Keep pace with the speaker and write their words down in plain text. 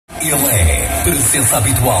Ele é presença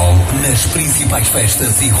habitual nas principais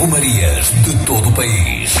festas e romarias de todo o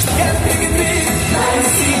país.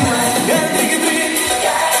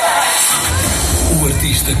 O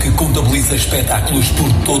artista que contabiliza espetáculos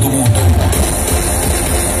por todo o mundo.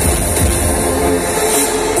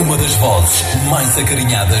 Uma das vozes mais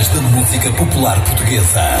acarinhadas da música popular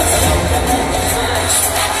portuguesa.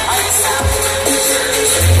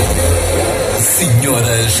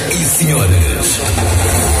 Senhoras e senhores,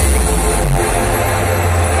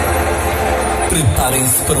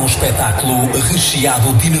 preparem-se para um espetáculo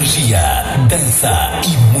recheado de energia, dança e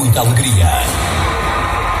muita alegria.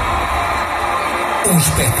 Um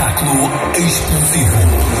espetáculo explosivo.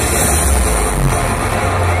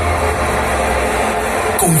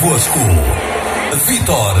 Convosco,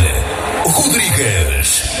 Vitor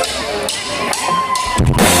Rodrigues.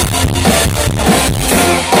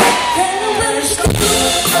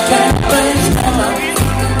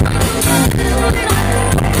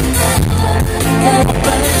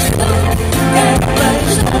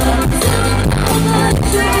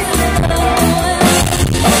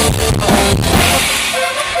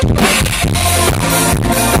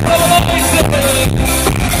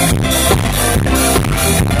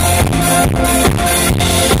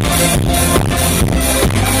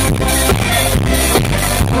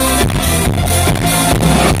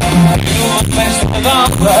 Festa da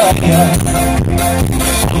praia,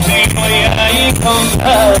 o BINO ia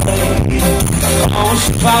encontrar com os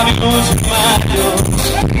Fábios e Mários,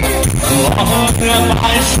 logo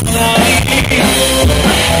apaixonei.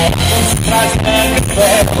 Se traz a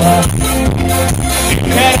capela, eu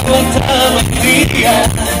quero tanta alegria.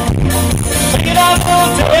 Vem dar o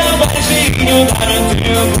teu beijinho, dar o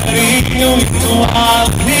teu carinho e tua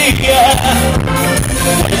alegria.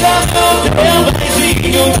 Vem dar o teu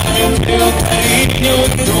beijinho, dar o teu carinho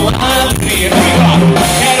e tua alegria.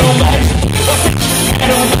 Quero um beijo de vocês,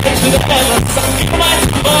 quero um beijo dela, só que mais um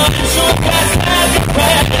beijo atrás da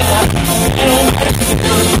capela. Quero um beijo de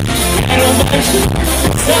tudo, quero um beijo,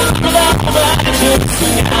 sempre dá um beijo de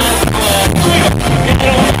sonhar com ela.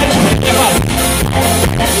 Quero um beijo de você.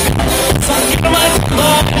 Só que mais um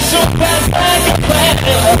beijo atrás da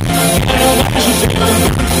capela. Quero um beijo de tudo,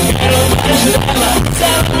 quero um beijo dela,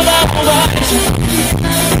 sempre dá um beijo.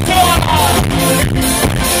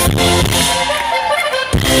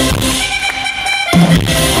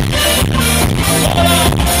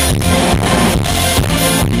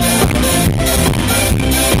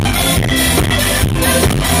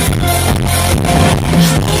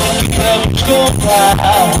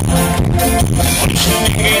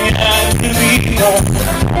 Ninguém acredita,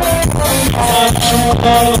 todos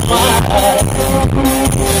mudam o mar.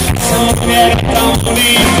 Essa mulher é tão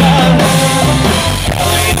bonita,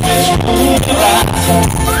 ela é mesmo de graça.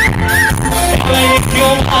 Ela é que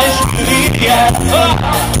eu mais queria.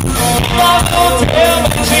 Dá-me o teu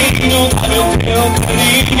beijinho, dá-me o teu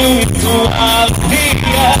carinho e tua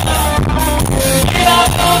alegria.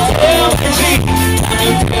 Dá-me o teu beijinho, dá-me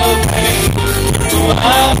o teu carinho.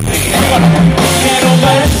 Quero um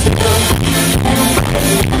beijo de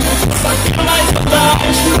só que mais um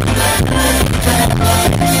beijo.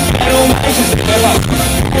 Quero um beijo de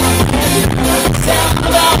sempre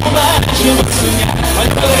dá um beijo de sonhar.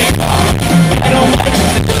 Quero um beijo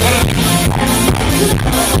de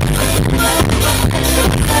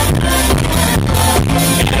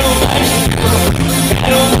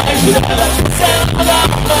quero um beijo dela, sempre dá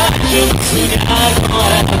um beijo de sonhar com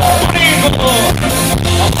ela. Rodrigues!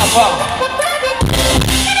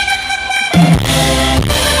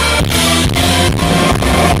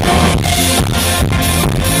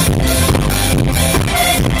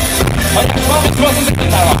 Olha, vamos que vocês a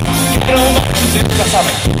cantar lá. Quero um beijo, já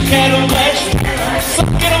sabem. Quero um beijo, só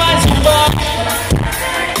quero mais um beijo.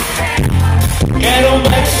 Quero um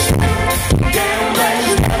beijo,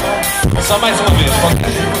 só mais uma vez, pode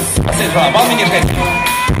ser? Vocês vão lá, palminhas retas.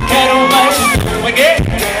 Quero um beijo, como é que é?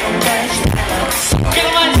 Quero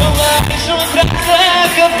mais um beijo atrás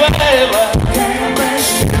da capela.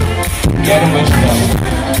 Quero um beijo dela,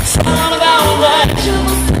 só me dá um beijo.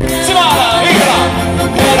 Simbora, vem lá.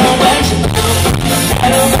 Quero um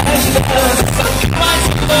beijo dela, só que mais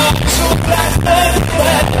um beijo atrás da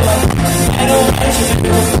capela. Quero um beijo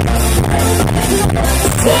dela,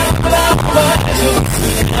 só me dá um beijo.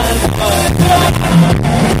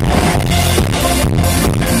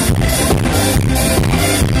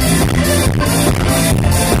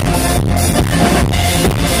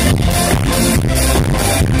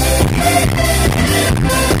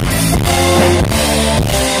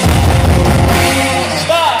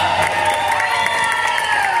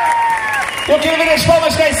 Eu quero ver as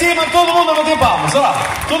palmas cá em cima, todo mundo a bater palmas, olha lá.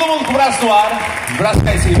 Todo mundo com o braço no ar, o braço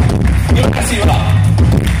cá em cima. E eu cá em cima, lá.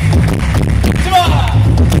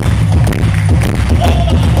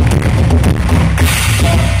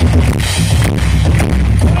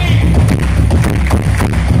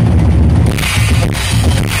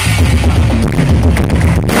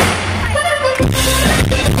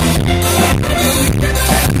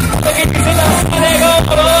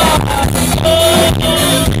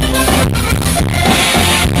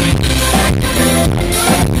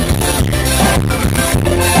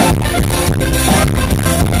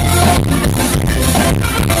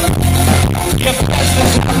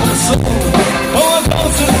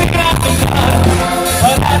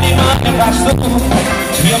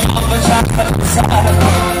 E a malta já está a dançar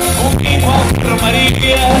um encontro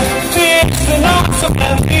Maria deste nosso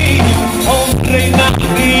cantinho onde reina a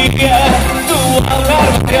alegria do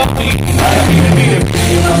Algarve até ao fim. Ora, mira, mira,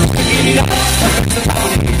 mira,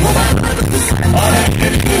 ora,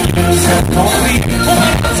 mira, mira, no céu não ri, uma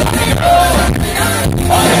dança amiga.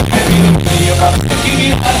 Ora, mira, mira, mira, vamos aqui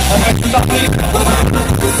mirar a festa da alegria.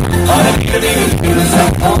 Ora, mira, mira, mira, no céu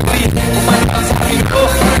não ri, uma dança amiga.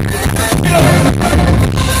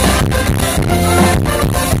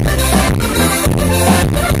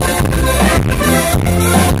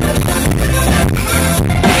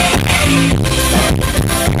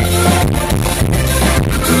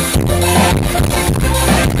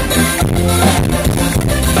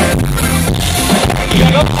 E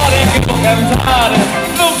agora é que vou cantar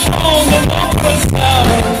no fundo do coração.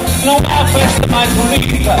 Não há festa mais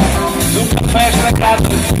bonita do que a festa cá do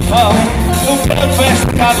pão, do que a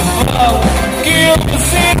festa cá do pão, que eu me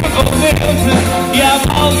sinto contente e a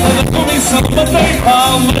malta da comissão batei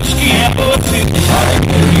palmas que é hoje. Olha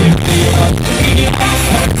que a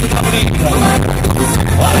festa está bonita.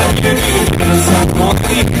 Olha que a coração não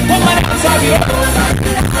tem uma sabe.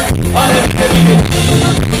 Olha que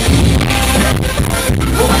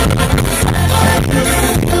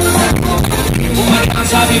uma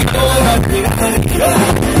dança de toda olha que a festa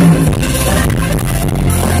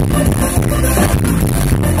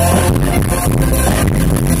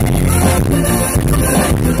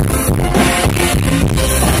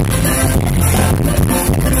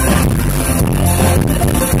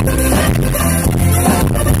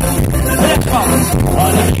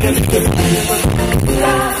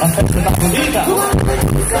está bonita.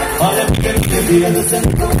 Olha que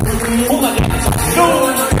uma dança de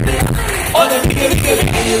toda. Olha, fica,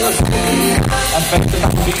 a festa está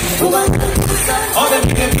bonita. Olha,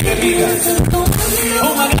 fica,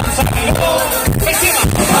 uma dança aqui, em cima.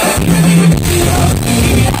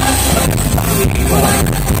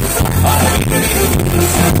 Olha, uma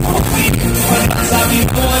dança aqui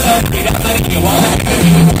toda, pirataria.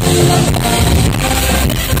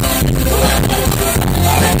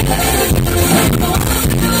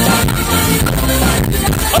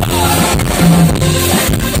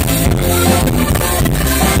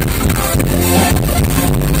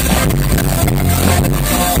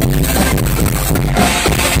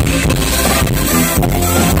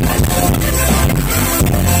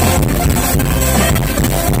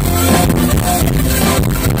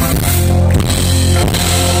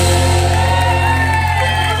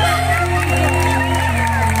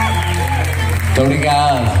 Muito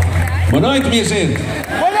obrigado. Boa noite, minha gente.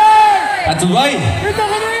 Boa noite! Está tudo bem?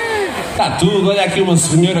 Está tudo. Olha aqui uma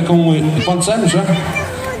senhora com quantos anos já?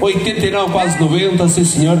 89, quase 90, sim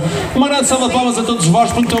senhor. Uma grande salva de palmas a todos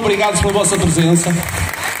vós. Muito obrigado pela vossa presença.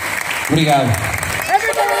 Obrigado.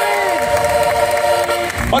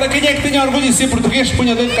 Ora, quem é que tem orgulho de ser português,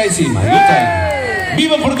 ponha o dedo cá em cima. Eu tenho.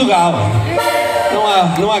 Viva Portugal!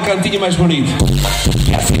 Não há cantinho mais bonito.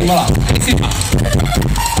 É assim, vamos lá. Cá em cima.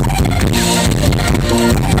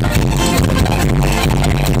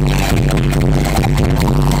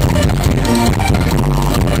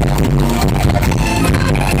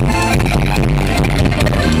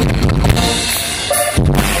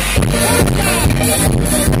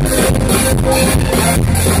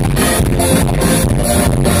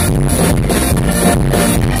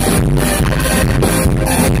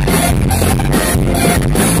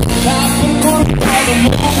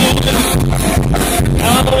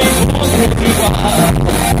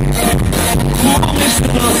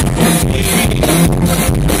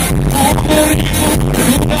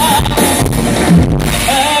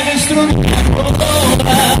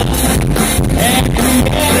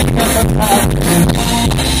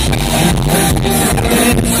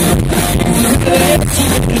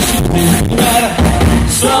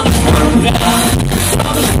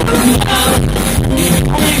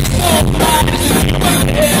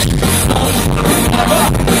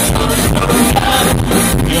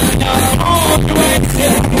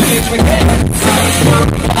 Yeah.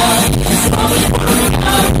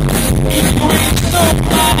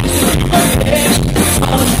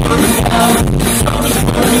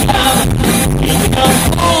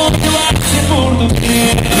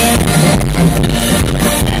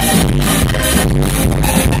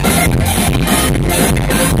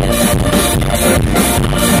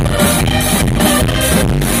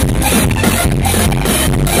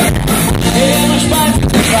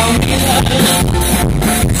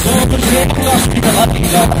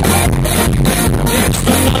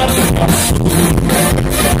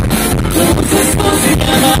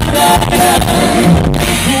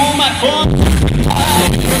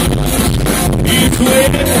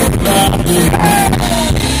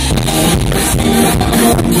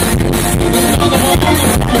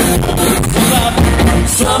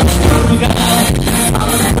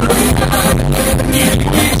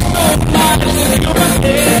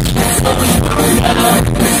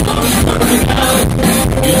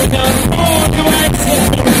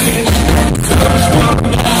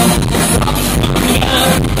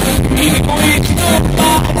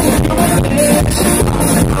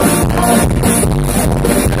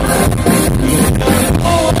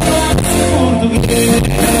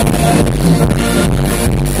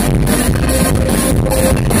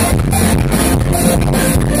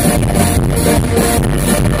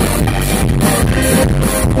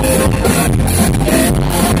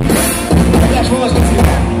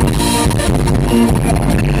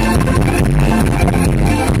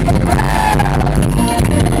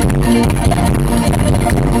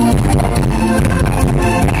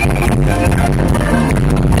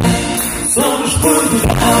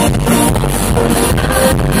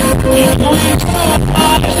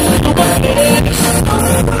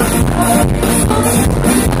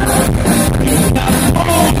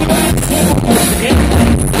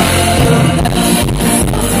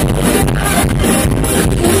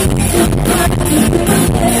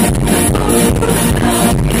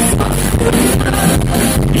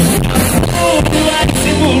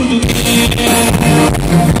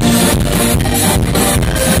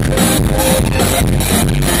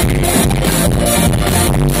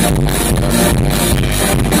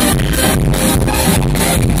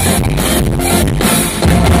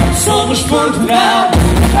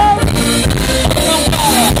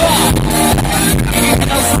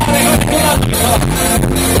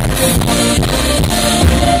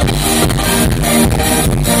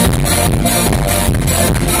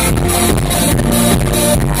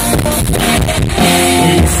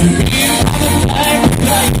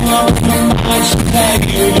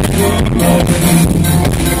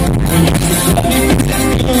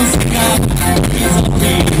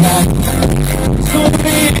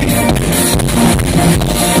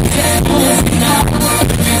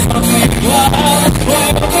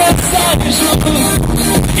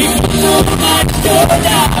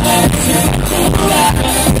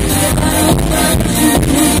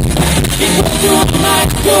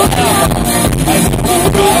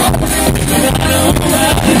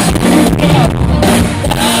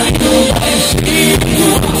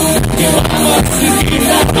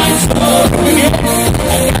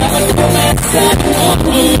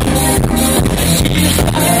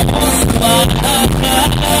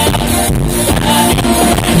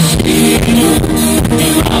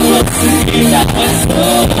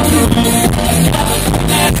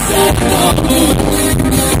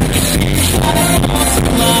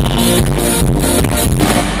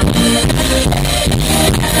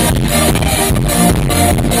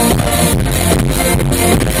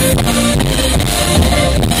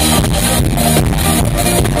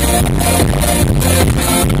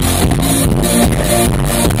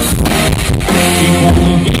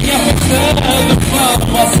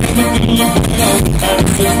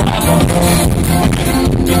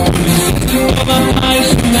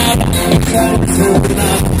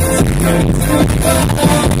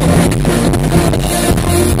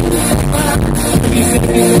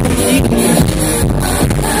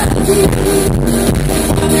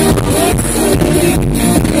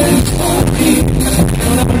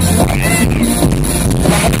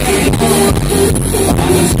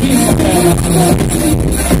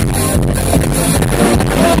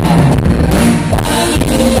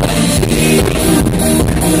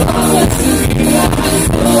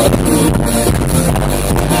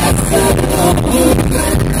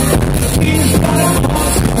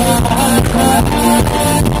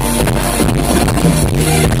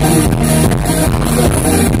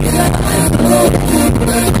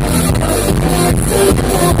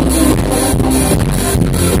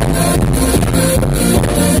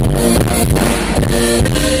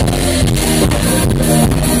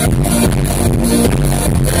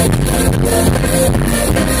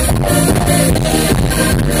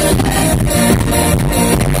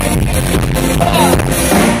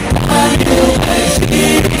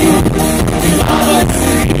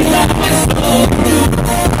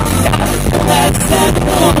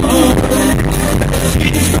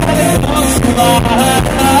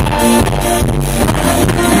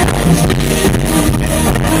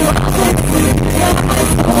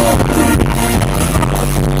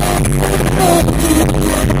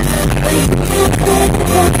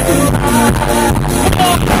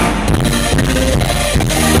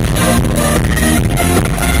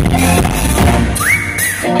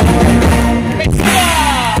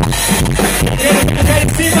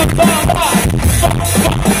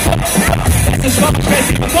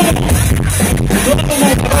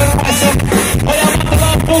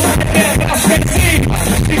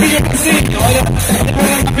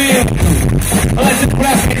 Olha esse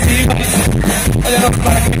braço aqui em cima. Olha, não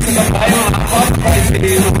para aqui que você não vai. Palmas para em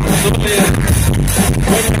cima. Tudo mesmo.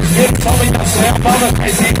 Palmas para cima. Palmas para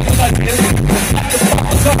em cima. Toda a gente.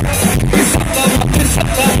 Isso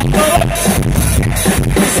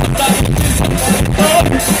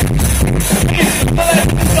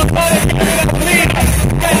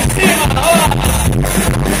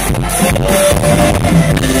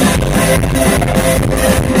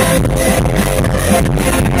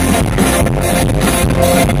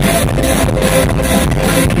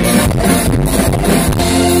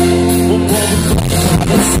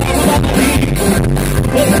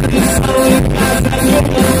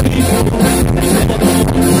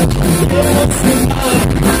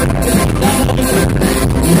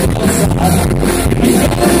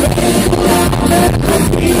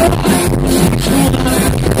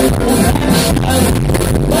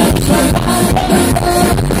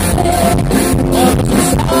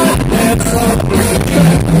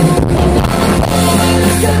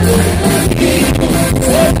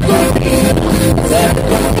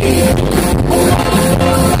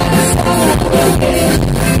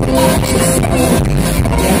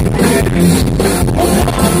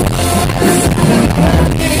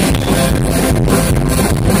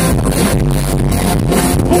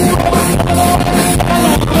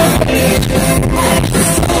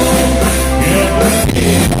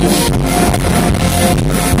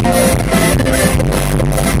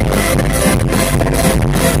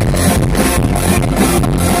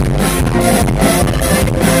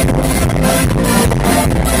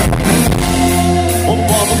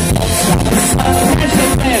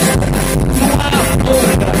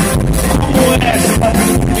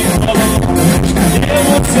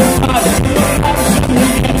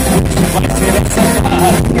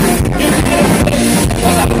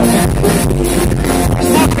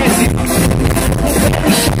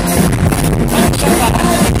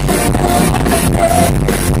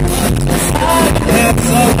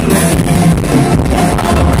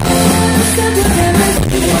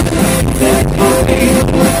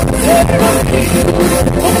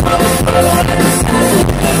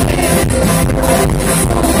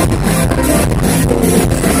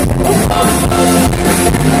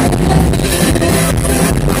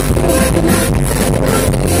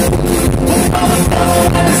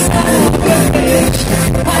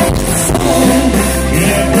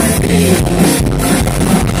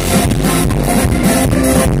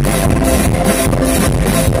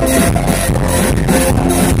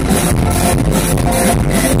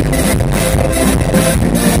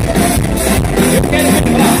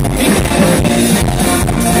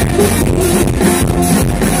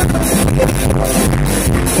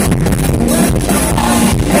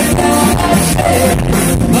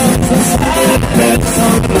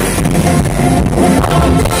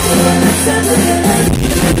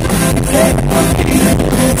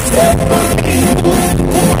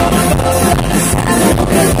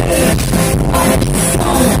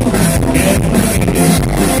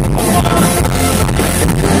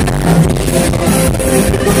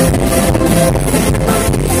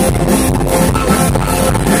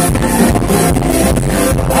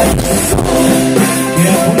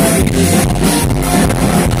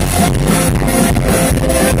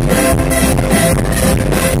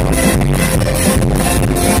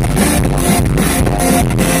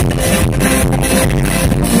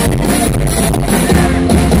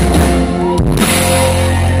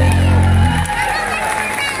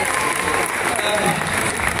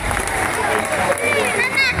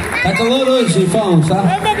calor hoje, Fão,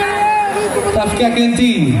 tá? Está a ficar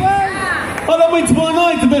quentinho. Ora, muito boa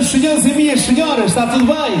noite, meus senhores e minhas senhoras, está tudo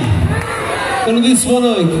bem? Eu não disse boa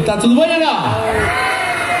noite, está tudo bem ou não?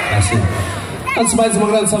 Sim. Antes de mais, uma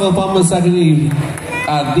grande salva de palmas à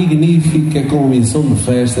dignífica Comissão de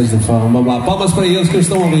Festas de Fão. Vamos lá, palmas para eles que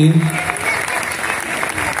estão ali.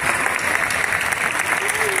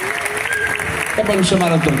 É para nos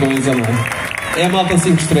chamar a outra coisa, não é? É a malta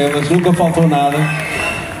 5 estrelas, nunca faltou nada.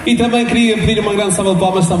 E também queria pedir uma grande salva de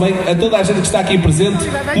palmas também a toda a gente que está aqui presente.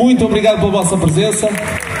 Muito obrigado pela vossa presença.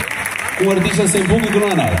 Um artista sem público não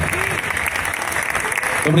é nada.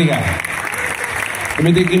 Obrigado.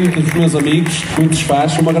 Também tenho aqui muitos meus amigos, muitos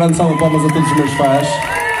fãs. Uma grande salva de palmas a todos os meus fãs.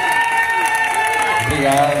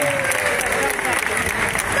 Obrigado.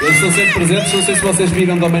 Eles estão sempre presentes. Não sei se vocês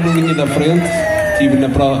viram também no Linha da Frente. Estive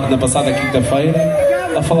na passada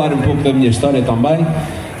quinta-feira a falar um pouco da minha história também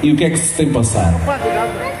e o que é que se tem passado.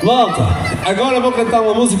 Malta, agora vou cantar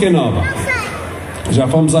uma música nova. Já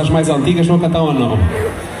fomos às mais antigas, vou cantar uma nova.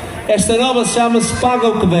 Esta nova chama-se Paga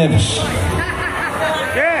o que Deves.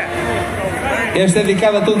 Esta é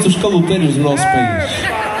dedicada a todos os caloteiros do nosso país.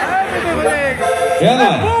 É, não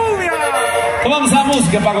é? Então vamos à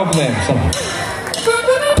música, paga o que deve.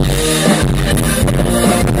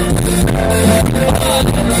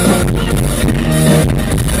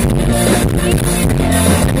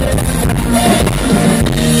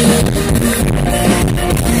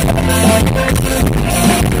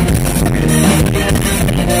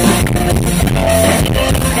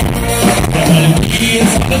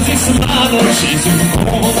 Dias, horas e semanas, e sempre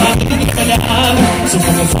com vontade de trabalhar. São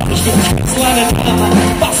poucas horas que eu me esqueço lá na cama.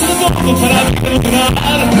 Passo de novo para a vida durar.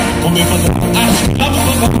 O meu patrão acho que estava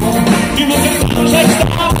bom. E o meu cartão já está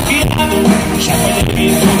bloqueado. Já foi aqui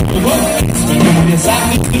tudo bom. Se minha mulher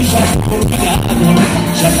sabe que eu já estou orgulhado.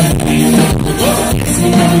 Já foi aqui tudo bom. Se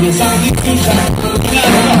minha mulher sabe que eu já estou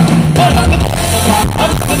orgulhado.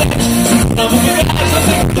 Não me pegar, já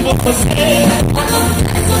sei o que vou fazer.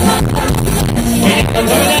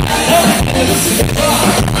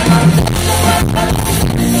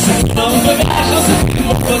 Não me pegar, já sei o que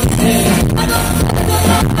vou fazer.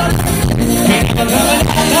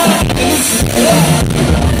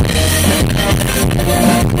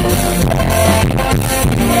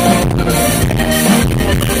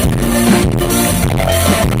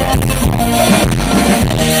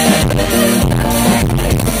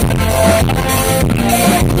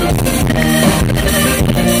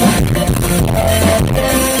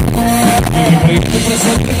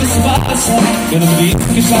 Eu não me disse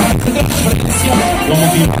que já foi transferência. Eu me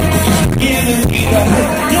disse que é mentira.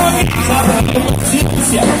 Eu avisava a minha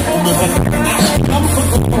consciência. O meu patrão acha que não me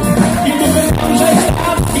contou. E o meu cartão já está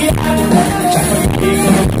bloqueado. Já foi comigo,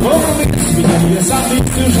 não vou. Se minha mulher sabe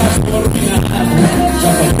que eu já estou arruinado. Já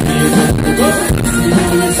foi comigo, não vou. Se minha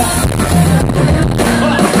mulher sabe.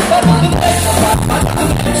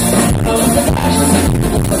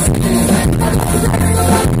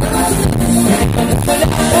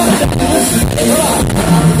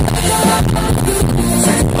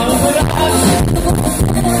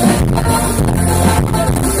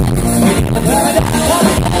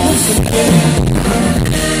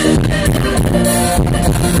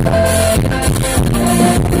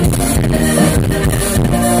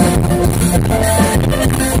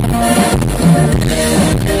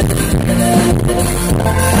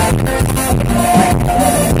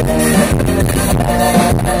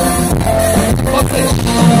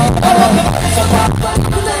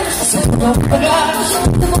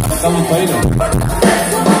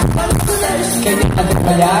 Quem está a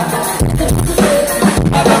trabalhar?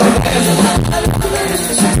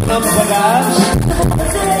 Se não me pagares,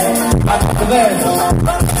 há que poder.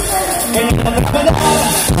 Quem está a trabalhar?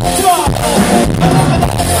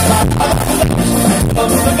 Não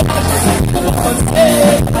me pagares, não vou fazer.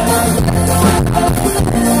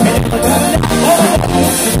 Quem está a trabalhar?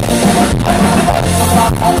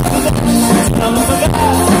 Não me pagares.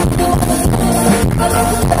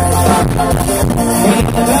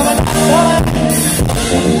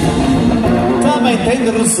 Também tem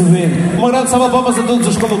de receber. Uma grande salva de palmas a todos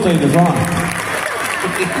os caloteiros, vamos lá.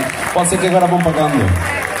 Pode ser que agora vão pagando.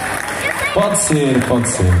 Pode ser.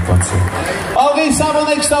 Alguém sabe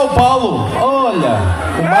onde é que está o Paulo? Olha,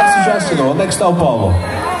 o Márcio já chegou. Onde é que está o Paulo?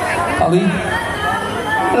 Está ali?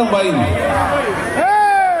 Não bem.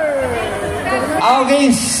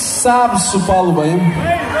 Alguém sabe se o Paulo vem?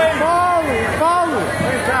 Paulo!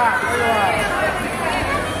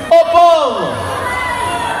 Ô Paulo!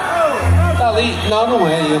 Está ali? Não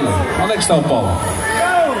é ele. Onde é que está o Paulo?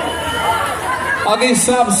 Alguém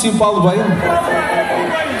sabe se o Paulo vem?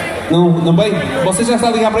 Não vem? Você já está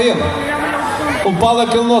a ligar para ele? O Paulo é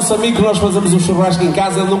aquele nosso amigo que nós fazemos um churrasco em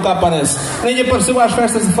casa, ele nunca aparece. Nem apareceu às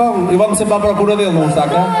festas de fome. E vamos sempre à procura dele, não está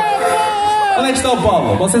cá? Onde é que está o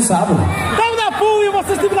Paulo? Você sabe? Estava na Púlia,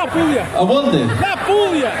 você esteve na Púlia. Aonde? Na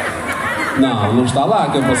Púlia. Não está lá,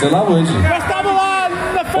 que eu passei lá hoje. Nós estávamos lá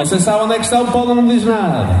na festa. Você sabe onde é que está o Paulo, não me diz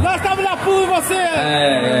nada. Nós estávamos na Púlia, você...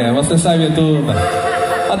 Você sabe tudo.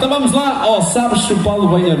 Então vamos lá. Sabes se o Paulo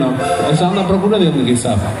vem ou não? Eu já ando à procura dele, ninguém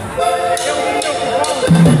sabe.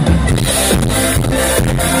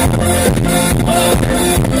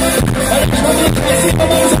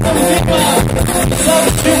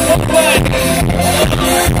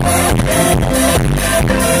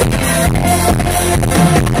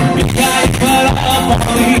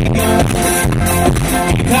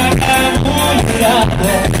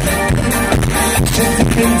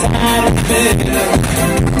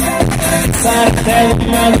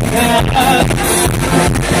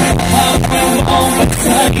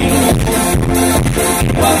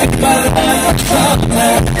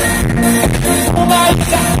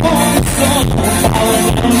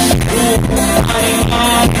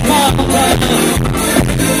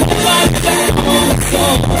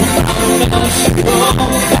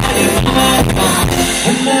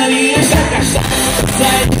 Maria já cá está,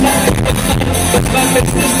 sai da a festa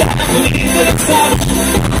está bonita, sabes?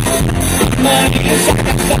 Maria já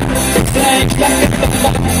cá está, sai da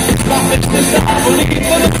a festa está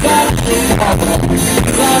bonita, sabes?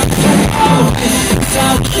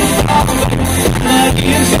 Sabes,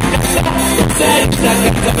 Maria já cá está, sai da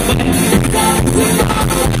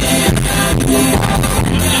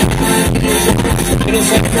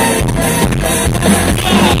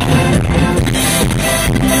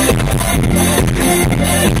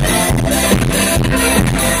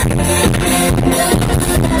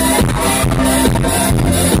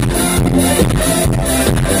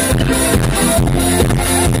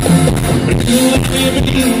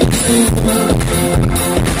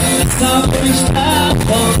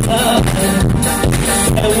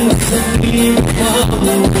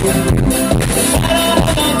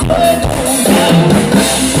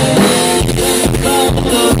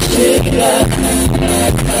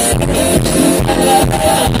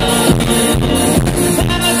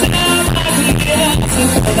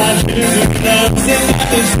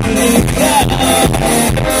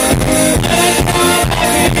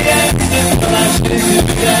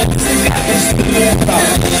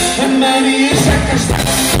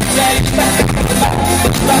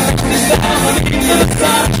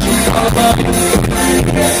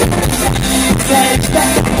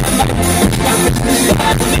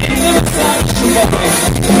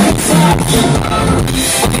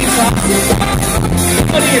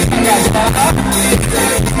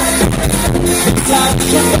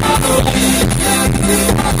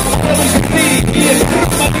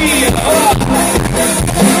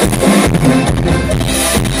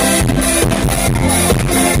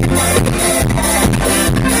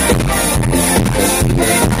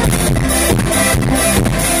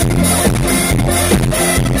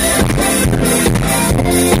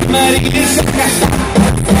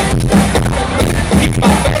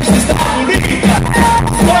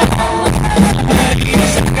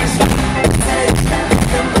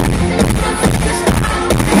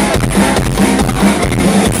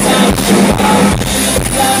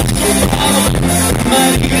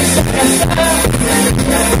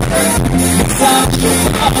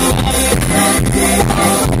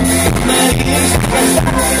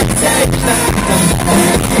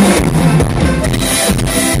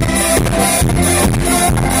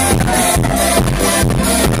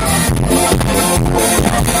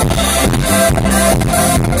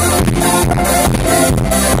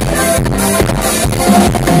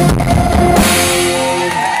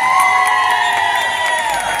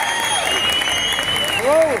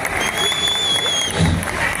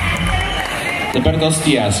Aperta o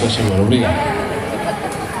setiã, se faz favor, obrigado.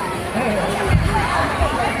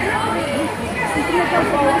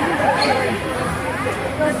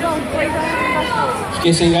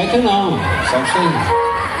 Fiquei sem gaita não, só gostei.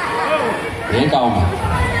 Bem calma.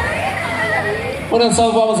 Ora,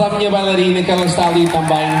 só vamos à minha bailarina, que ela está ali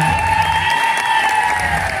também.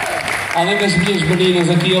 Além das minhas meninas,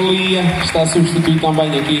 aqui a Lia, está a substituir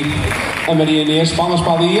também aqui a Maria Inês. Palmas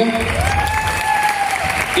para a Lia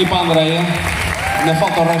e para a Andreia. Ainda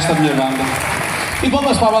falta o resto da minha banda. E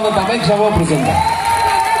palmas para a banda também, que já vou apresentar.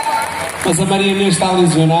 Mas a Maria Inês está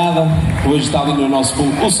lesionada, hoje está ali no nosso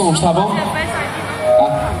público. O som está bom?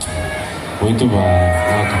 Ah, muito bem.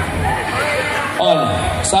 Okay. Olha,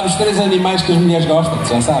 sabes 3 animais que as mulheres gostam?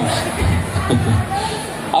 Já sabes?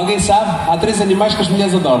 Alguém sabe? Há 3 animais que as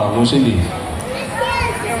mulheres adoram hoje em dia.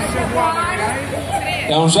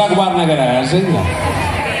 É um jaguar na garagem.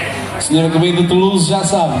 A senhora que veio de Toulouse já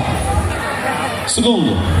sabe.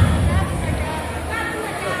 Segundo,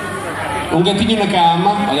 um gatinho na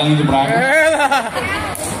cama, olha ali de Braga.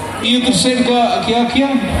 E o terceiro que é o quê?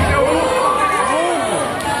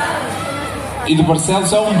 E do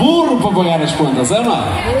Barcelos é um burro para pagar as contas, é ou não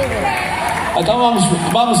é? Então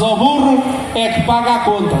vamos ao burro, é que paga a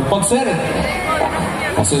conta, pode ser?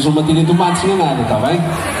 Vocês não matirem tomates nem nada, está bem?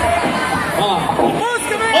 Vamos lá.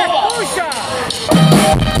 Opa! Puxa!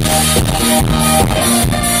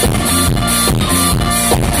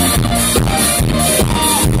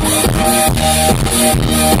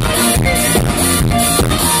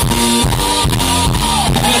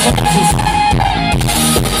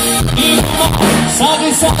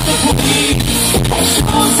 Salve, salve comigo,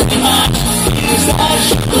 os animais,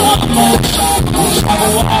 desejo do amor. Os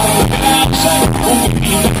tabuaram na graxa, o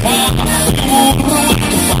menino na cama, e o burro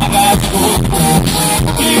que paga as contas.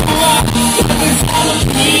 E o ar, salve, salve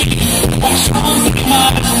comigo, os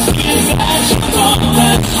animais, desejo do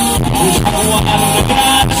amor. Os tabuaram na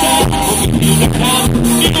graxa, o menino na cama,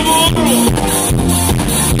 e o burro.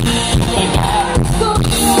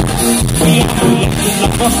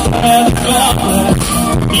 gosta de cobra,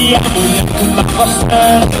 e a mulher que não gosta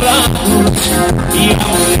de ratos, e a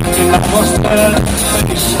mulher que não gosta de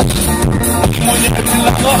peixe, e a mulher que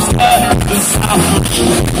não gosta de sapos.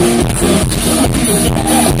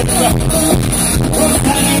 Os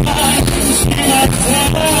animais de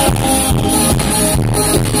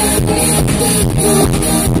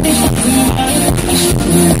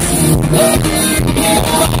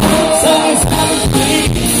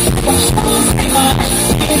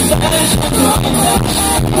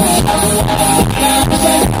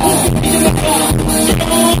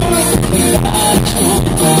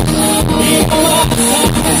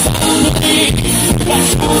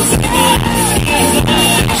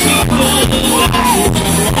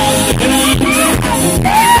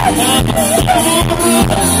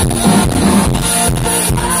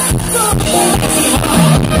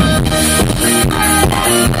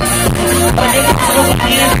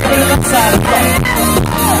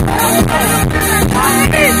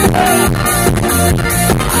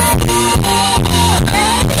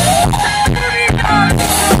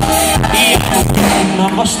não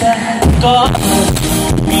gosta de cobra,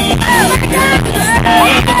 e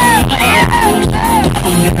a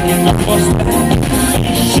mulher que não gosta de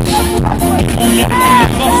peixe, a mulher que não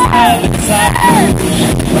gosta de sapos.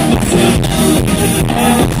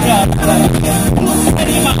 Os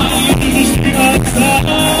animais de estimação.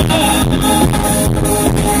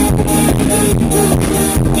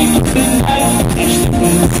 E você vai esta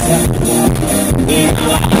canção. E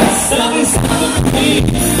lá sabe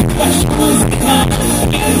comigo, vais cozinhar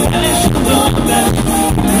e vais redonda.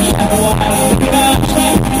 Já o ar de graça,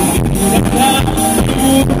 e o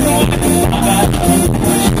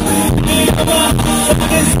e lá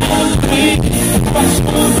sabe comigo, vais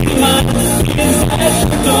cozinhar e vais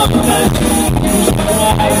redonda. Já o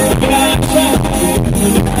ar de graça, e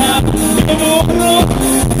o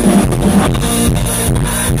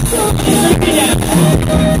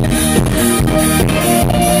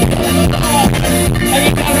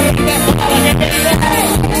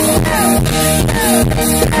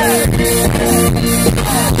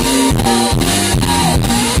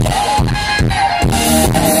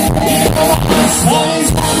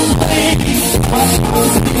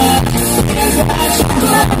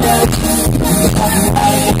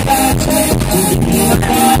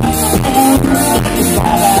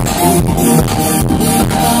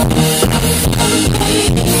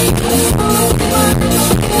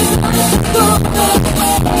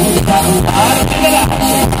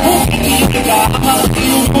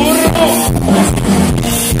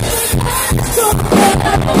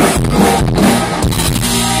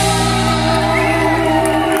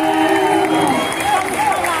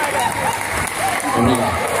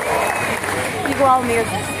Igual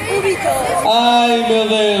mesmo. Ai, meu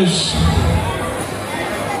Deus.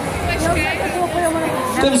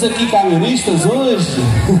 Temos aqui camionistas hoje.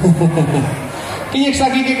 Quem é que está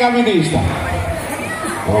aqui que é camionista?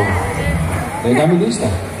 Oh, é camionista?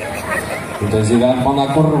 Não tens idade para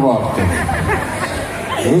andar com reboque.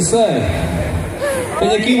 Não sei.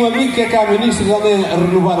 Tenho aqui um amigo que é camionista e anda a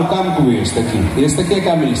renovar o carro com este aqui. Este aqui é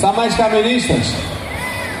camionista. Há mais camionistas?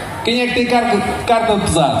 Quem é que tem carta de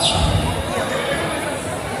pesados?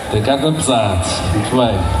 Tem carta de pesados. Muito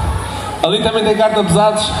bem. Ali também tem carta de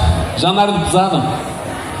pesados? Já andaram de pesado?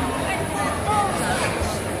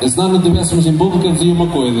 E se nós não estivéssemos em público, eu dizia uma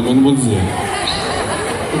coisa, mas não vou dizer.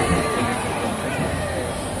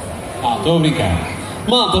 Estou a brincar.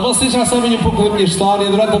 Malta, vocês já sabem um pouco da minha história.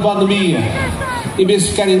 Durante a pandemia, em vez de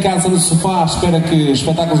ficar em casa no sofá à espera que os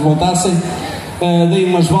espetáculos voltassem, dei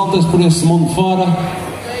umas voltas por esse mundo fora,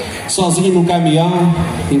 sozinho num caminhão,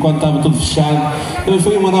 enquanto estava tudo fechado.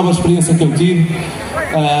 Foi uma nova experiência que eu tive.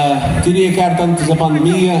 Tirei a carta antes da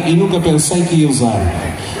pandemia e nunca pensei que ia usar.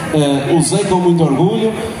 Usei com muito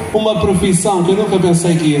orgulho uma profissão que eu nunca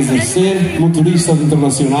pensei que ia exercer, motorista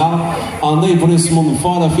internacional. Andei por esse mundo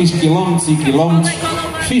fora, fiz quilómetros e quilómetros,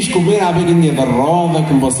 fiz comer à beirinha da roda,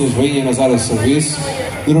 como vocês veem nas áreas de serviço,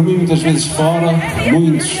 dormi muitas vezes fora,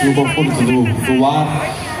 muitos no conforto do lar,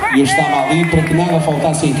 e eu estava ali para que nada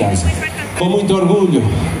faltasse em casa. Com muito orgulho,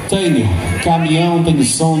 tenho caminhão, tenho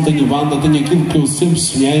som, tenho banda, tenho aquilo que eu sempre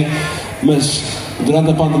sonhei, mas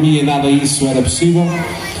durante a pandemia nada disso era possível.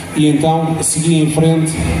 E então segui em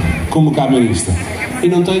frente como camionista. E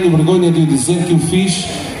não tenho vergonha de dizer que o fiz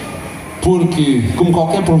porque, como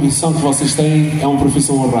qualquer profissão que vocês têm, é uma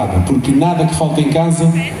profissão honrada. Porque nada que falta em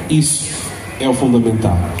casa, isso é o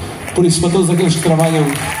fundamental. Por isso, para todos aqueles que trabalham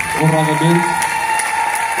honradamente,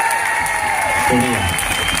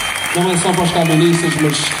 não é só para os camionistas,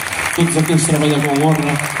 mas todos aqueles que trabalham com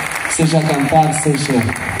honra, seja a cantar, seja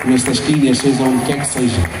nas tasquinhas, seja onde quer que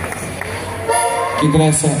seja. O que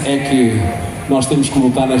interessa é que nós temos que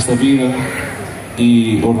lutar nesta vida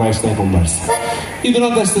e o resto é conversa. E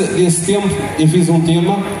durante esse tempo eu fiz um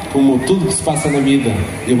tema, como tudo que se passa na vida,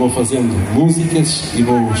 eu vou fazendo músicas e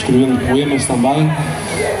vou escrevendo poemas também.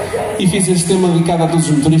 E fiz este tema dedicado a todos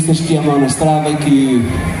os motoristas que andam na estrada e que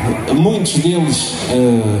muitos deles,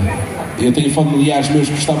 eu tenho familiares meus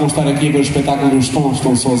que gostavam de estar aqui a ver o espetáculo dos Tons,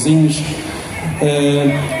 estão sozinhos.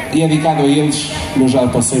 E é dedicado a eles, eu já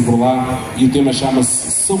passei por lá e o tema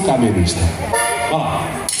chama-se Sou Camionista. Olá.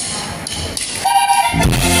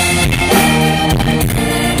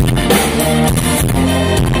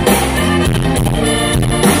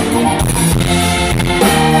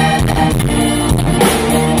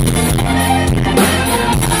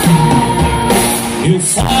 Eu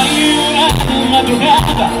saio na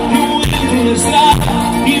madrugada, não entro na estrada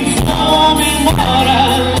e vou-me embora.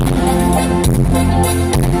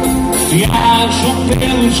 Viajo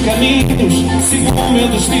pelos caminhos, sigo o meu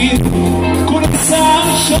destino, coração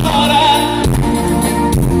chora.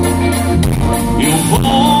 Eu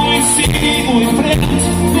vou e sigo em frente,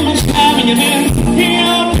 mas na minha mente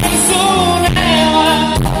eu penso nela.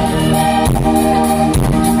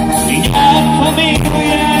 Minha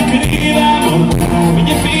família querida,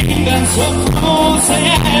 minha vida sofro sem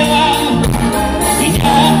ela.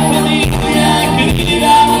 Minha família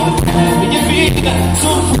querida, minha vida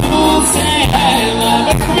sofro sem ela.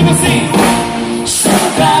 Vai comigo assim. Sou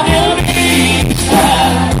camionista,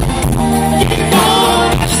 vivo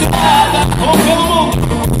na estrada, vou pelo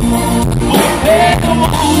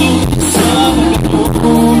mundo, sou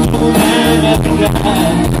mundo na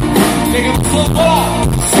madrugada. Quem eu sou?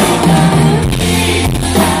 Sou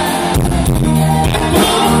camionista,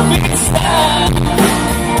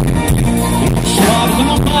 choro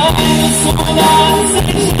no banho, saudade sem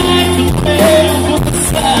jeito no meu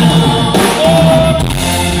coração.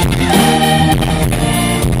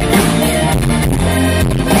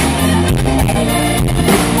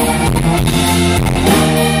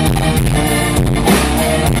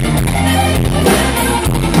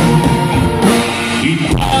 E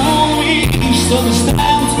quando estou distante,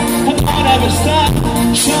 agora é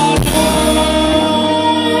bastante, choro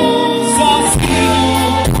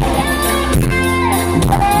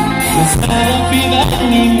a vida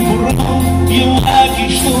me empurrou e eu aqui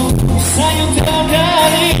estou sem o teu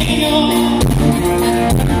carinho.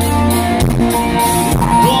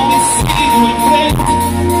 Vou e sigo em frente,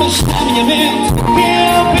 mas na minha mente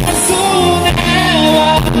eu penso nela.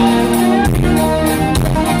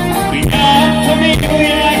 Minha família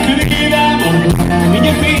querida,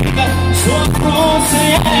 minha vida sofro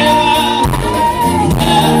sem ela.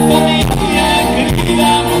 Minha família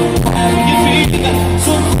querida, minha vida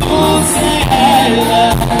sofro sem ela.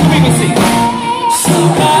 Comigo assim. Sou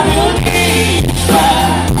camionista,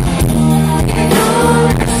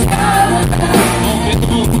 vou pelo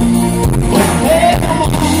mundo,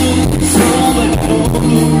 sou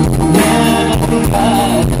vagabundo na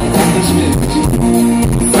madrugada. Quantas vezes? Sou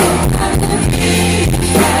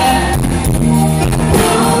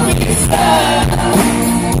camionista,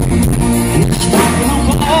 não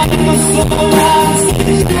vai, não sou lá, sem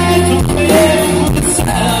jeito no meu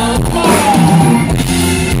coração.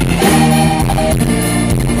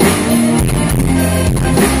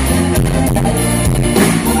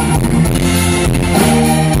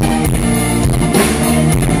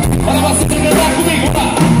 Olha você pra cantar comigo, tá?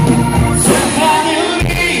 Sou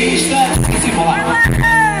camionista. Assim, vai lá.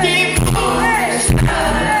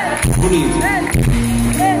 Bonito.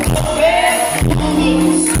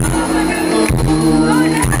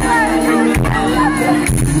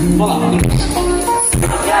 Vamos lá.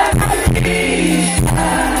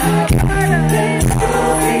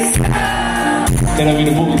 Quero ouvir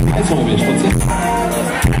o público mais uma vez, pode ser?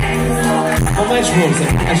 Com mais força,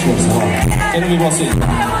 lá. Quero ouvir vocês.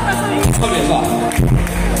 Uma vez, lá.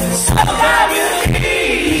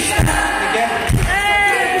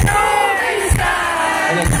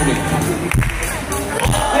 Olha aqui comigo.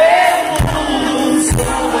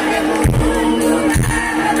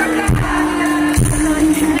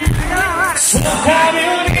 Sou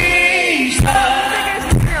camionista.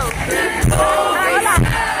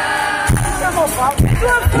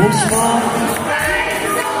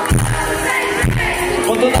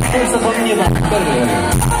 Com toda a força com a minha mão.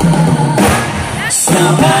 Sou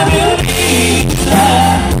camionista.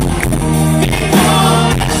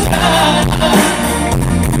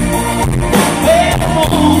 Pelo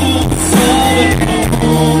mundo, sou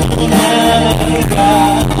mundo na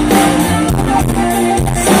madrugada.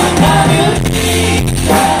 Sou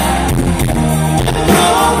camionista.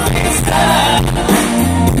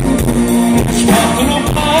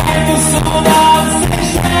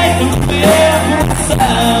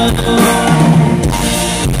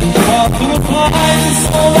 Ai, que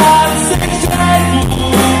saudade sem jeito.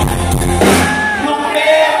 Não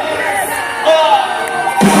quero.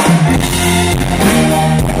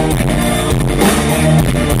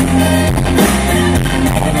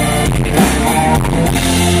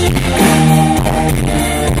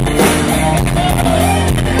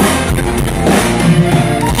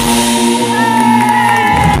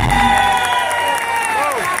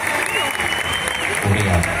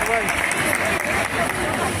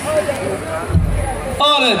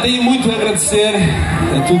 Ora, tenho muito a agradecer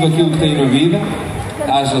a tudo aquilo que tenho na vida.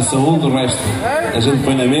 Haja saúde, o resto a gente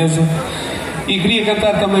põe na mesa. E queria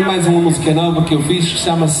cantar também mais uma música nova que eu fiz, que se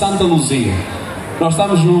chama Santa Luzia. Nós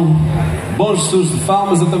estamos num bom Jesus de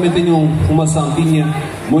Fala, mas eu também tenho uma santinha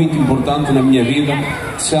muito importante na minha vida,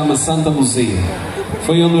 que se chama Santa Luzia.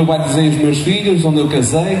 Foi onde eu batizei os meus filhos, onde eu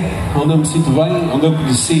casei, onde eu me sinto bem, onde eu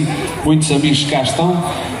conheci muitos amigos que cá estão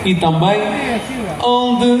e também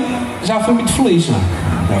onde já fui muito feliz, não é?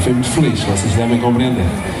 Já fui muito feliz, vocês devem compreender.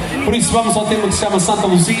 Por isso vamos ao tema que se chama Santa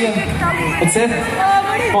Luzia. Pode ser?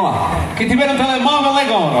 Vamos lá. Quem tiver um telemóvel é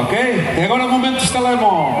agora, ok? É agora o momento dos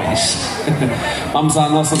telemóveis. Vamos à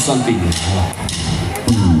nossa santinha.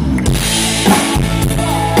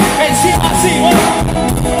 É sim, assim,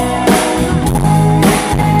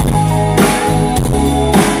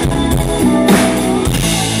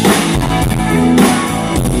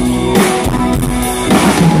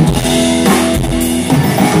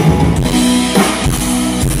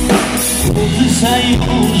 Fechei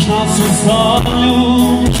os nossos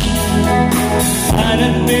olhos para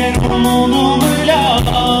ver um mundo melhor,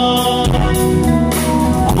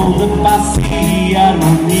 onde paz e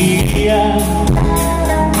harmonia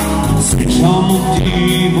seja o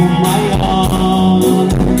motivo maior.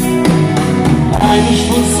 Ai-nos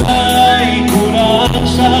força e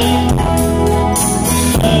coragem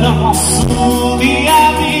para o nosso dia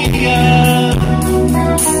a dia,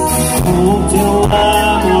 com o teu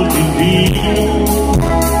amor divino,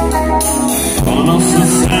 com a nossa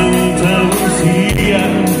Santa Luzia,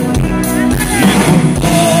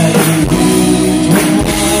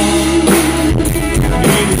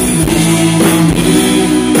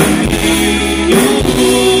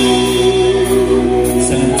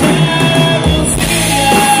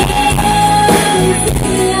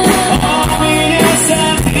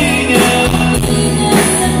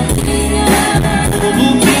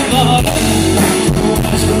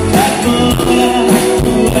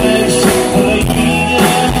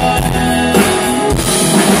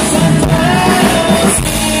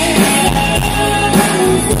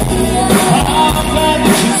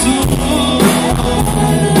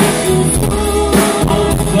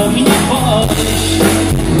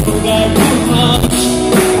 e contar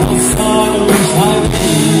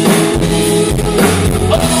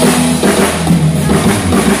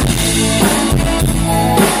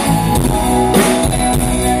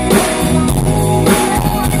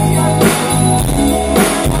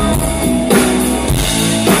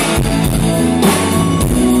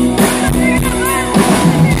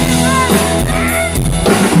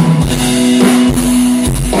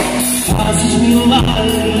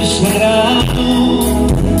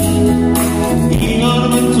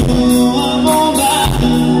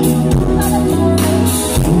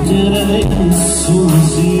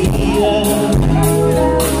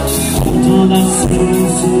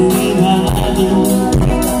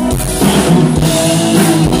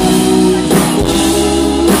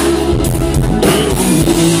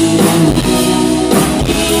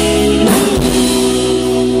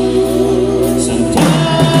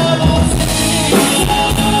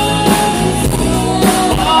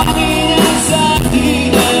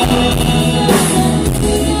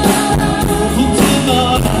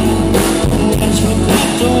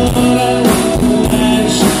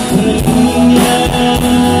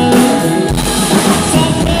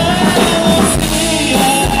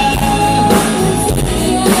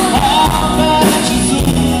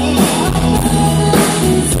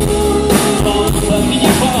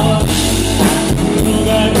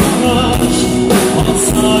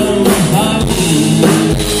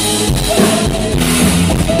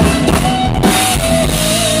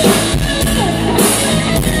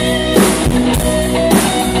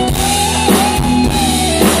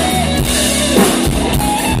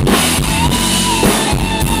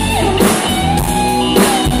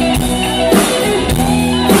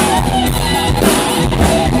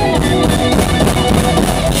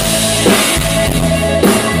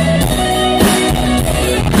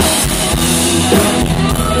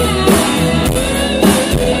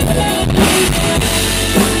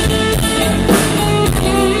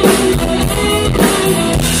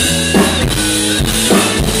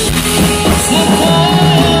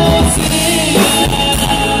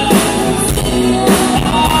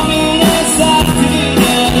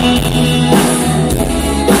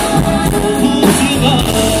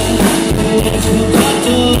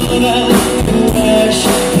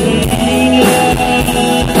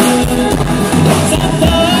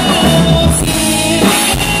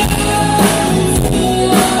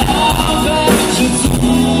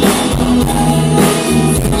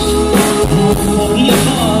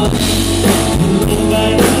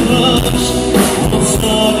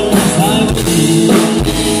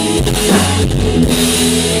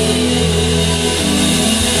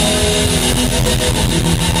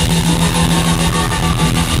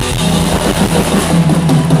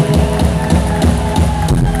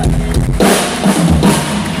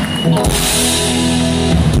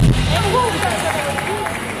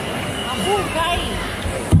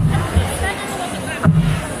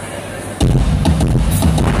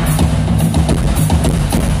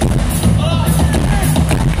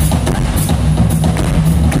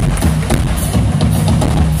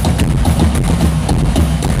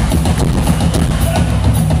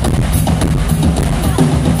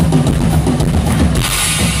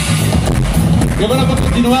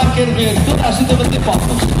lugar quero ver toda a gente a bater palmas,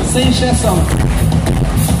 sem exceção.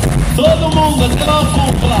 Todo mundo até lá ao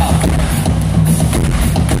fundo, lá.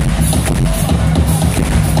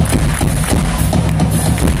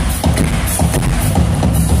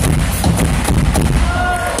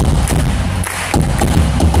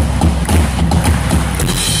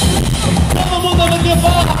 Todo mundo a bater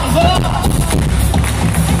palmas, vai lá.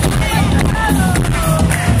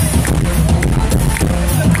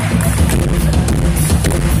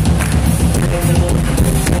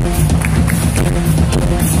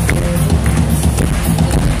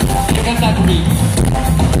 Cantar comigo.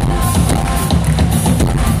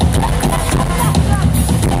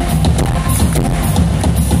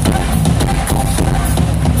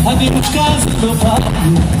 Adeus casa do meu pai,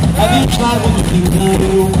 adeus largo do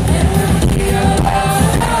pinheiro,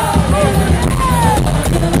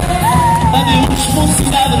 adeus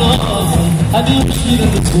mocidade nova, adeus filha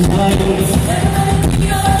do solteiro.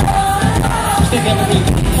 Isto é que é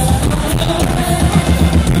bonito.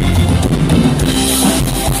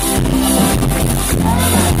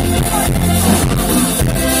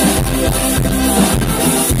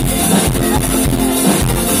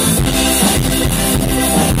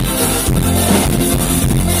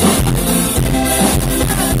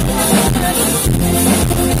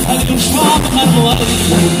 Adeus fama na noite,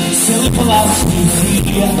 se ele falasse de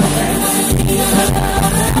dia.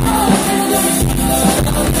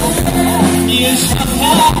 E as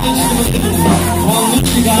facadas do mundo, quando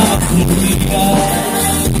chegava a dia.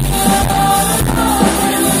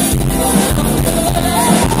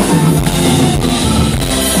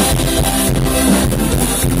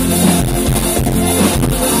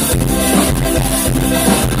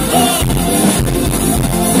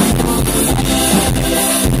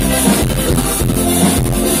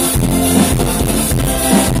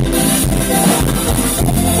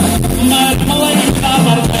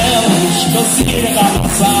 Conseguir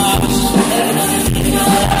avançar.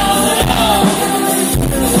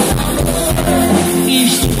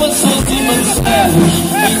 Isto passou-se em Marcelos,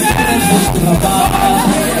 em terras de rapaz.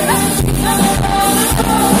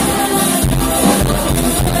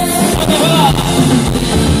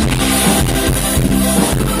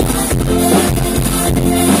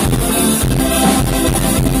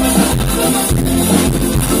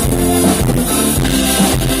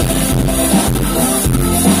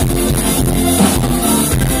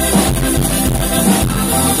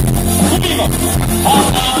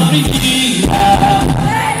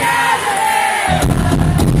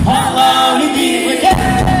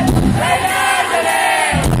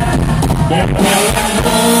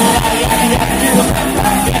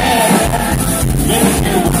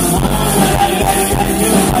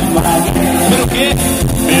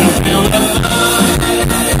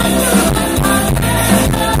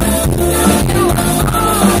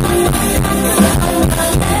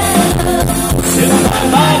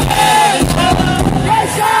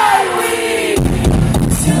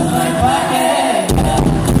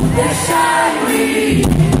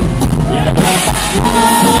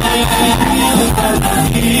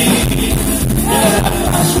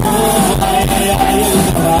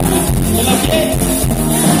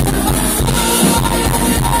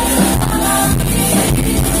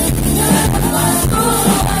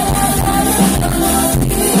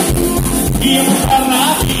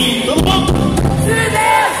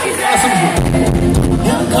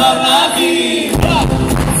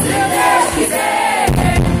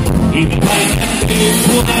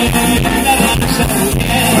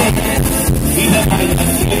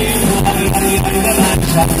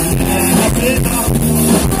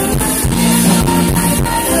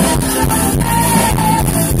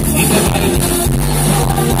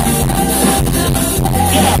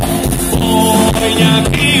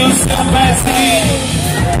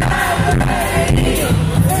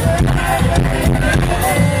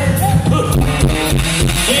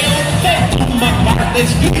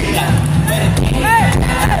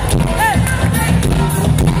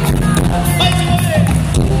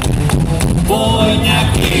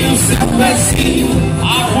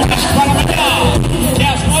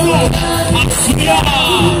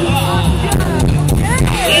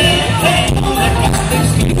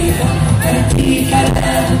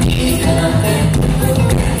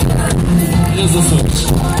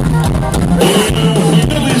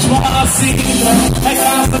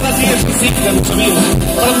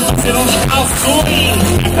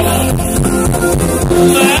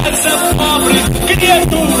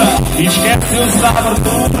 Esquece-se da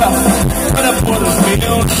abertura para pôr os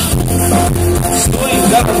milhões. Estou em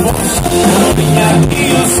nervoso, vinha aqui,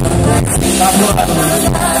 está fora.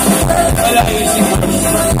 Olha aí, senhor.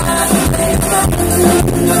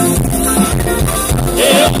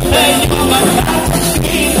 Eu tenho uma carta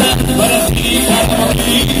escrita para ti,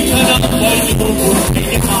 Carolina, não tenho porquê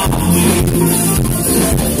mal.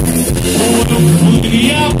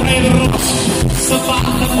 Podia aprender rosto,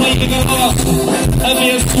 sapato meio grosso, a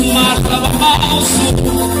ver se o mar estava falso.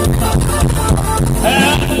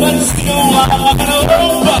 Apareceu lá uma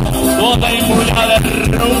garopa, toda embrulhada de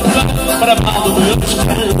roupa, para mal do meu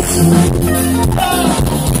descanso.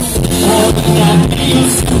 Tinha aqui o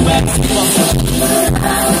seu verso.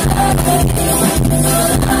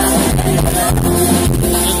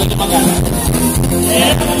 Eu tenho uma gana.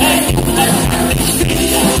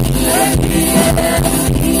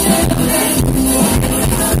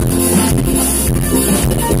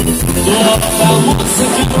 Toda moça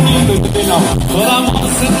que é bonita, toda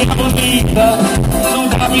moça que é bonita,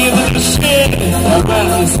 nunca havia de crescer a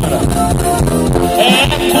verniçura. É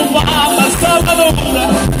como a salvadora,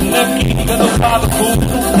 na quinta do Pado Fundo,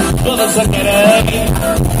 todas a querer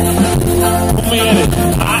comer.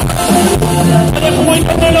 Olha como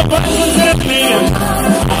ainda não vai fazer mesmo.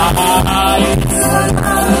 Ai,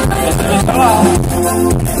 essa vez está lá.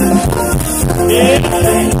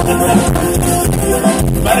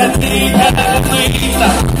 Para ti, cada bonita,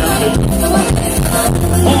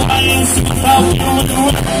 lá em cima está o que eu me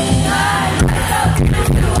doei.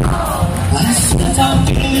 Lá em cima está o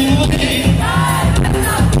que eu me doei.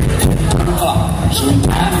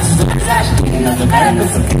 Juntaram-se os desastres, nada merda,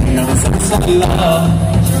 nada sensualidade.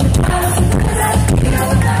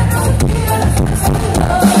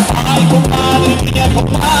 Ai, comadre, minha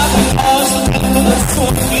comadre, gosto tanto da sua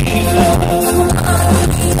vida.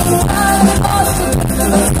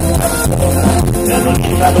 É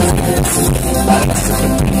bonita você, parece.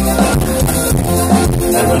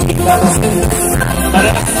 É bonita você,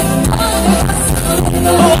 parece.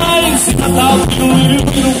 Lá em cima tá o tiro,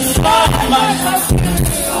 mas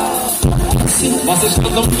vocês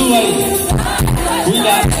cantam muito bem.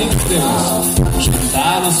 Cuidado, sempre temos.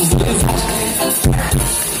 Juntaram-se os desastres.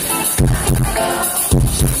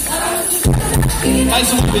 Mais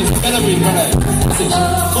uma vez, eu quero abrir, peraí. Vocês,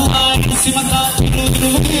 lá em cima tá o tiro.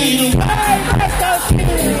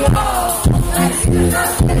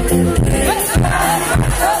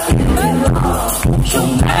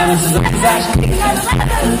 Juntaram-se os desastres.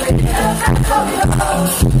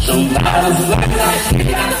 Juntaram-se os desastres.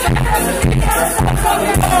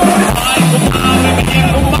 Ai, comadre, minha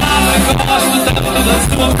comadre, que eu gosto tanto da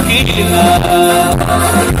sua vida.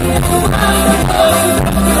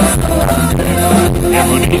 É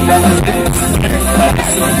bonita,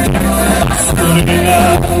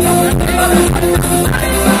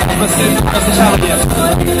 parece você já viu.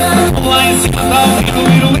 Lá em cima está o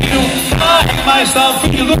filho, ai, mais está o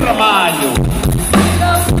filho do trabalho.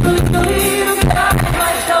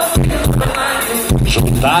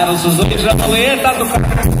 Juntaram-se os dois na paleta do carro.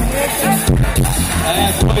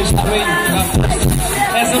 Pois está bem.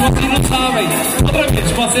 Essa vocês não sabem. Outra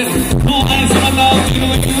vez, pode ser. Lá em cima está o filho,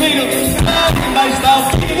 ai, mais está o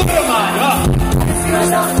filho do trabalho.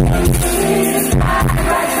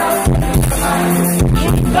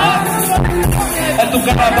 A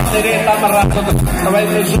tocar a bandeireta amarrada também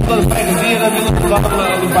na junta de freguesia da Vila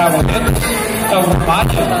Prudente de limpar dentro. É o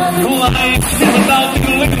remate. Lá em cima está o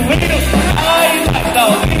tiro. Ai, está o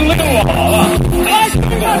tiro.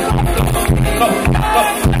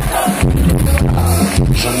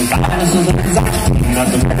 Juntaram-se os desastres,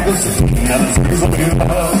 nada se resolveu.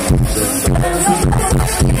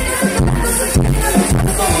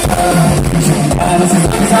 Juntaram-se os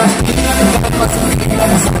desastres,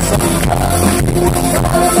 nada se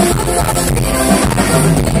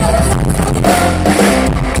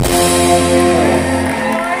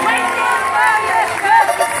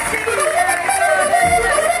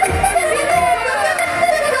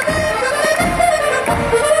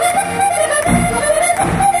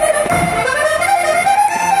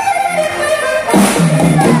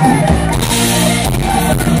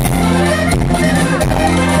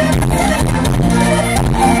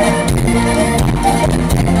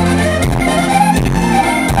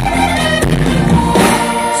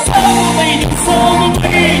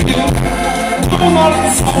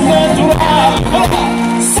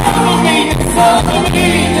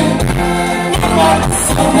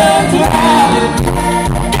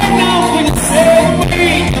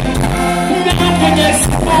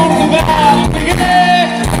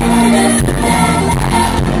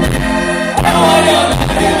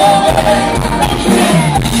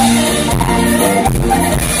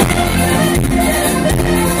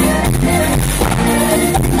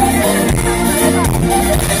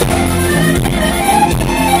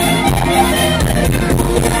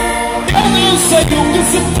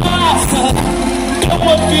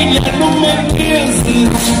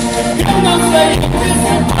vezes. Eu não sei o que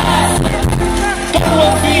se passa com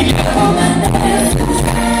a filha.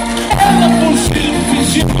 Ela fugiu,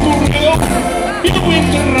 fingiu que morreu. Eu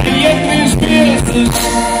enterrei-a 3 vezes.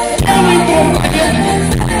 Eu enterrei-a.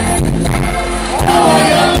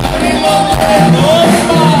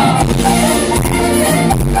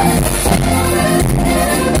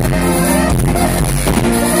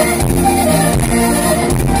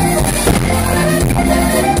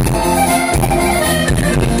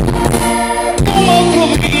 No outro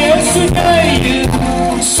dia eu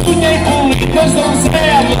sonhei com lindas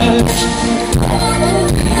donzelas.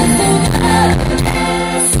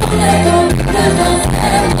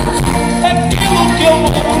 Aquilo que eu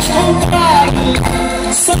vou-vos contar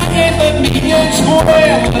saem das minhas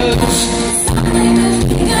goelas.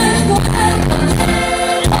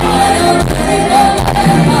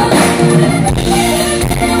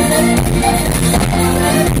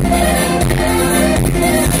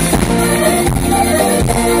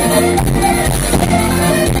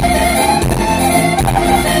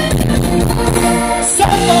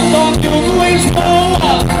 Santo Antônio de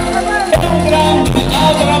Lisboa é um grande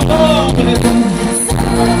ladrão.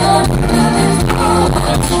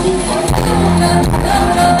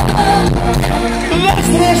 Das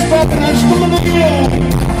 3 pedras que me deu,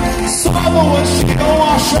 só 2 chegam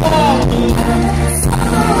ao chão.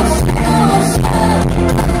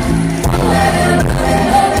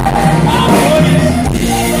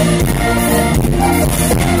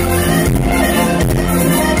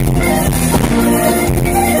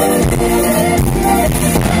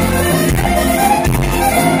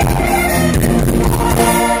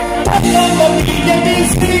 Passando a minha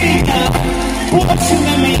vizinha, pôs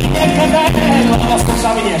na minha cadela. Vocês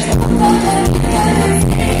sabem esta?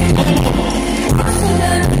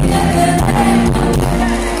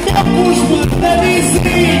 Eu pus-me na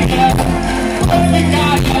vizinha para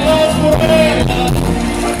ficar elas por ela.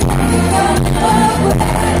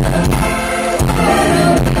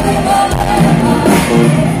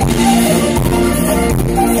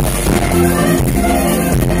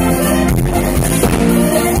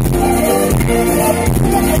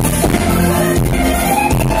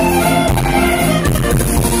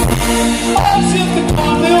 Gente,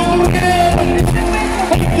 quando eu morrer,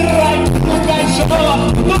 enterrai-me no caixão.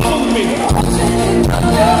 Não comigo.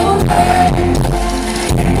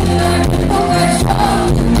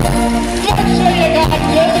 Deixei a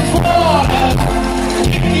gaita de fora.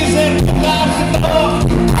 Quem quiser tocar de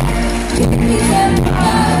novo.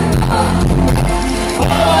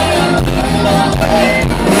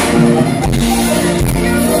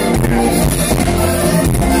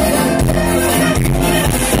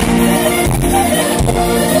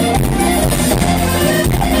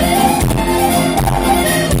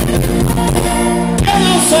 Eu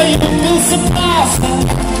não sei o que se passa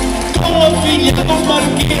com a filha do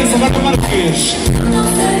Marquês. Agora do Marquês. Eu não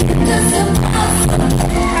sei o que se passa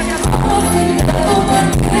com a filha do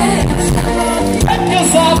Marquês. A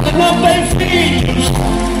casada não tem filhos,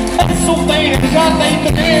 a solteira já tem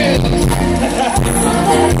 3.